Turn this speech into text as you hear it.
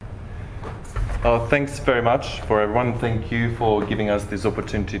Thanks very much for everyone. Thank you for giving us this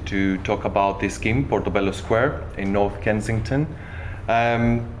opportunity to talk about this scheme, Portobello Square in North Kensington.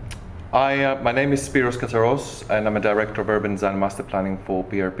 My name is Spyros Katsaros, and I'm a Director of Urban Design and Masterplanning for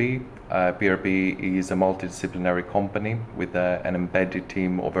PRP. PRP is a multidisciplinary company with an embedded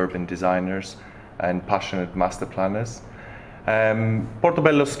team of urban designers and passionate master planners.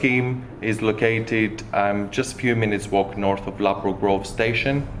 Portobello scheme is located just a few minutes walk north of Ladbroke Grove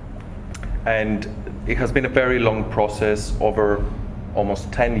Station, and it has been a very long process, over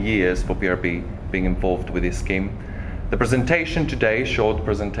almost 10 years for PRP being involved with this scheme. The presentation today, short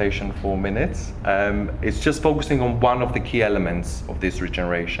presentation, 4 minutes, it's just focusing on one of the key elements of this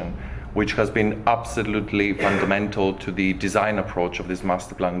regeneration, which has been absolutely fundamental to the design approach of this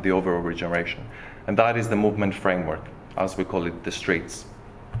master plan, the overall regeneration, and that is the movement framework, as we call it, the streets.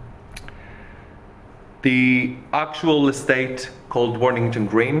 The actual estate, called Warnington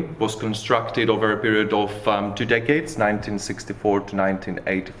Green, was constructed over a period of 2 decades, 1964 to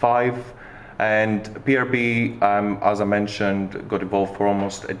 1985. And PRP, as I mentioned, got involved for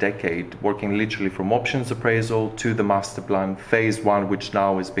almost a decade, working literally from options appraisal to the master plan, phase 1, which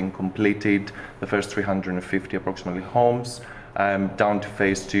now is being completed, the first 350 approximately homes, down to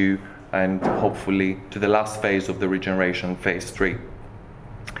phase 2, and hopefully to the last phase of the regeneration, phase 3.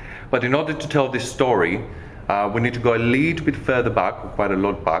 But in order to tell this story, we need to go a little bit further back, quite a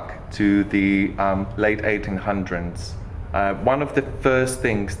lot back, to the late 1800s. One of the first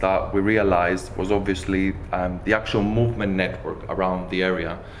things that we realized was obviously the actual movement network around the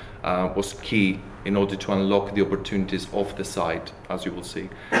area was key in order to unlock the opportunities of the site, as you will see.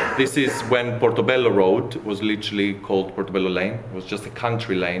 This is when Portobello Road was literally called Portobello Lane. It was just a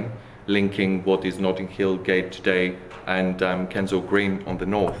country lane linking what is Notting Hill Gate today and Kensal Green on the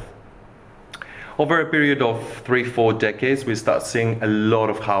north. Over a period of 3-4 decades, we start seeing a lot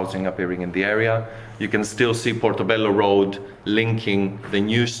of housing appearing in the area. You can still see Portobello Road linking the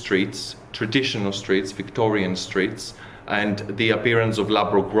new streets, traditional streets, Victorian streets, and the appearance of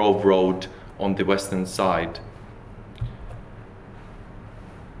Ladbroke Grove Road on the western side.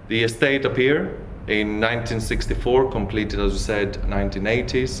 The estate appeared in 1964, completed, as we said,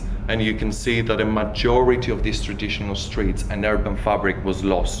 1980s, and you can see that a majority of these traditional streets and urban fabric was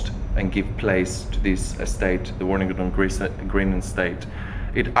lost and give place to this estate, the Warnington Green estate.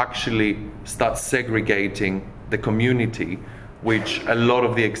 It actually starts segregating the community, which a lot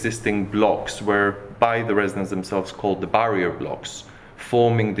of the existing blocks were by the residents themselves called the barrier blocks,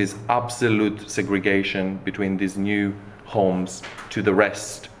 forming this absolute segregation between these new homes to the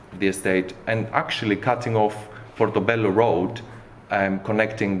rest of the estate, and actually cutting off Portobello Road,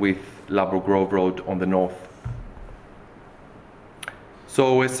 connecting with Ladbroke Grove Road on the north.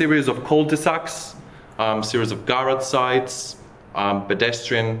 So a series of cul-de-sacs, series of garage sites,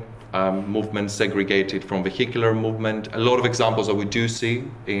 pedestrian movement segregated from vehicular movement. A lot of examples that we do see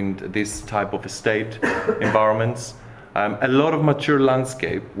in this type of estate environments. A lot of mature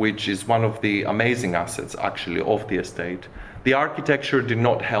landscape, which is one of the amazing assets actually of the estate. The architecture did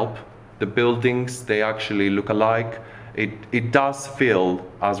not help. The buildings, they actually look alike. It does feel,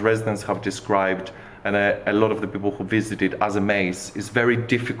 as residents have described, and a lot of the people who visited, as a maze. Is very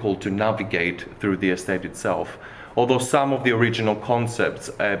difficult to navigate through the estate itself. Although some of the original concepts,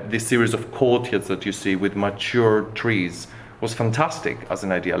 this series of courtyards that you see with mature trees, was fantastic as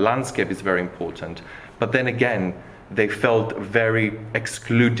an idea. Landscape is very important, but then again, they felt very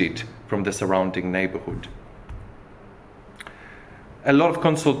excluded from the surrounding neighborhood. A lot of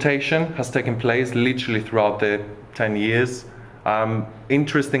consultation has taken place literally throughout the 10 years.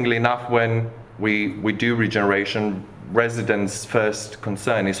 Interestingly enough, when we do regeneration, residents' first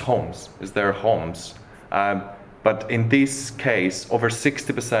concern is homes, is their homes. But in this case, over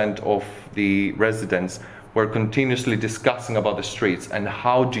 60% of the residents were continuously discussing about the streets and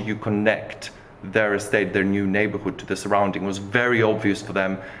how do you connect their estate, their new neighborhood to the surrounding. It was very obvious for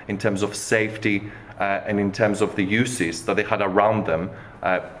them in terms of safety and in terms of the uses that they had around them,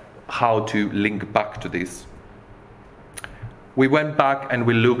 how to link back to this. We went back and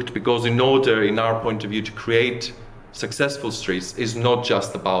we looked, because in order, in our point of view, to create successful streets is not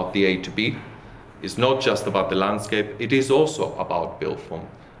just about the A to B, it's not just about the landscape, it is also about build form.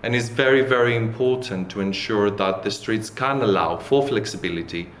 And it's very, very important to ensure that the streets can allow for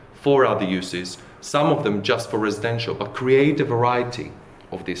flexibility, for other uses, some of them just for residential, but create a variety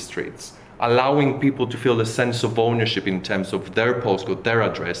of these streets, allowing people to feel a sense of ownership in terms of their postcode, their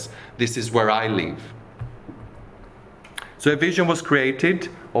address. This is where I live. So a vision was created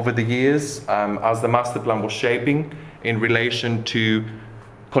over the years as the master plan was shaping in relation to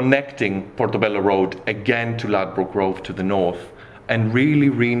connecting Portobello Road again to Ladbroke Grove to the north, and really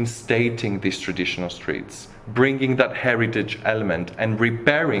reinstating these traditional streets, bringing that heritage element and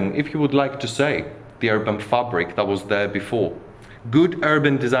repairing, if you would like to say, the urban fabric that was there before. Good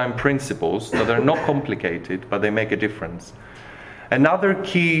urban design principles that are not complicated, but they make a difference. Another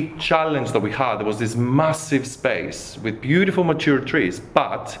key challenge that we had was this massive space with beautiful mature trees,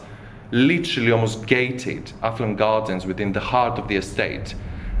 but literally almost gated affluent gardens within the heart of the estate.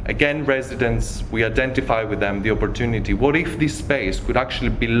 Again, residents, we identify with them the opportunity, what if this space could actually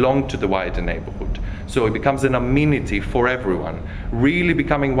belong to the wider neighborhood? So it becomes an amenity for everyone, really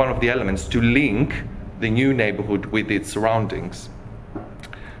becoming one of the elements to link the new neighborhood with its surroundings.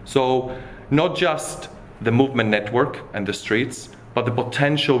 So not just the movement network and the streets, but the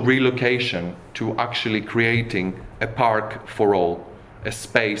potential relocation to actually creating a park for all, a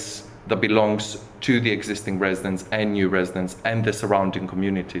space that belongs to the existing residents and new residents and the surrounding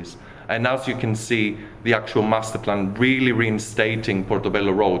communities. And as you can see, the actual master plan really reinstating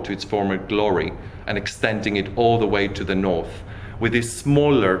Portobello Road to its former glory and extending it all the way to the north, with these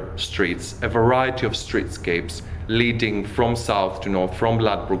smaller streets, a variety of streetscapes leading from south to north, from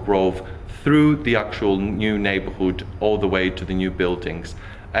Ladbroke Grove through the actual new neighborhood all the way to the new buildings.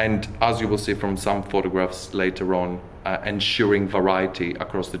 And as you will see from some photographs later on, ensuring variety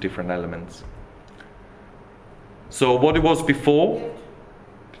across the different elements. So what it was before,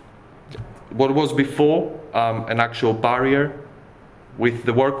 an actual barrier, with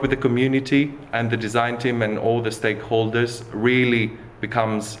the work with the community and the design team and all the stakeholders, really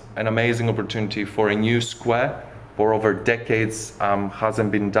becomes an amazing opportunity for a new square for over decades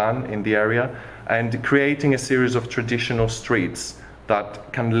hasn't been done in the area, and creating a series of traditional streets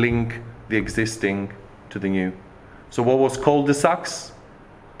that can link the existing to the new. So what was cul-de-sacs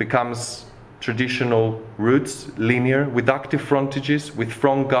becomes traditional routes, linear, with active frontages, with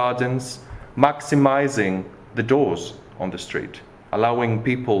front gardens, maximizing the doors on the street, allowing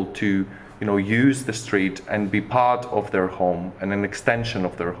people to use the street and be part of their home and an extension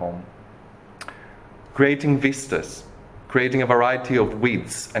of their home. Creating vistas, creating a variety of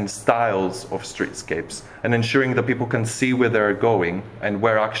widths and styles of streetscapes, and ensuring that people can see where they're going and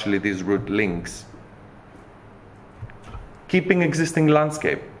where actually this route links. Keeping existing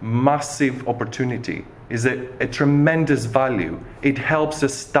landscape, massive opportunity, is a tremendous value. It helps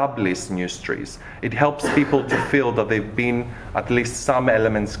establish new streets. It helps people to feel that they've been at least some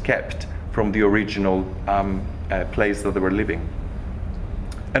elements kept from the original place that they were living.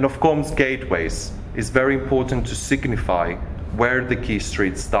 And of course, gateways is very important to signify where the key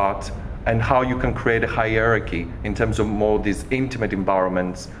streets start and how you can create a hierarchy in terms of more these intimate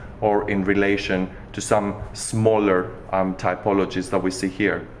environments or in relation to some smaller typologies that we see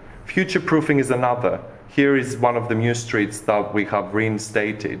here. Future-proofing is another. Here is one of the new streets that we have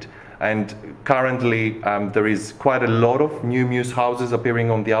reinstated, and currently there is quite a lot of new Muse houses appearing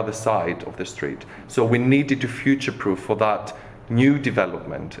on the other side of the street. So we needed to future-proof for that new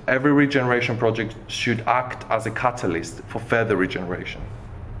development. Every regeneration project should act as a catalyst for further regeneration.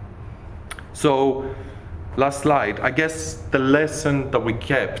 So, last slide. I guess the lesson that we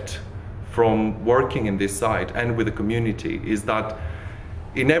kept from working in this site and with the community is that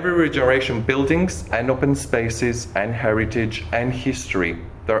in every regeneration, buildings and open spaces and heritage and history,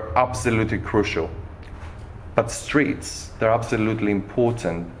 they're absolutely crucial. But streets, they're absolutely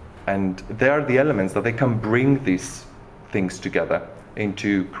important, and they are the elements that they can bring these things together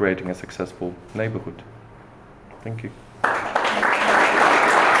into creating a successful neighborhood. Thank you.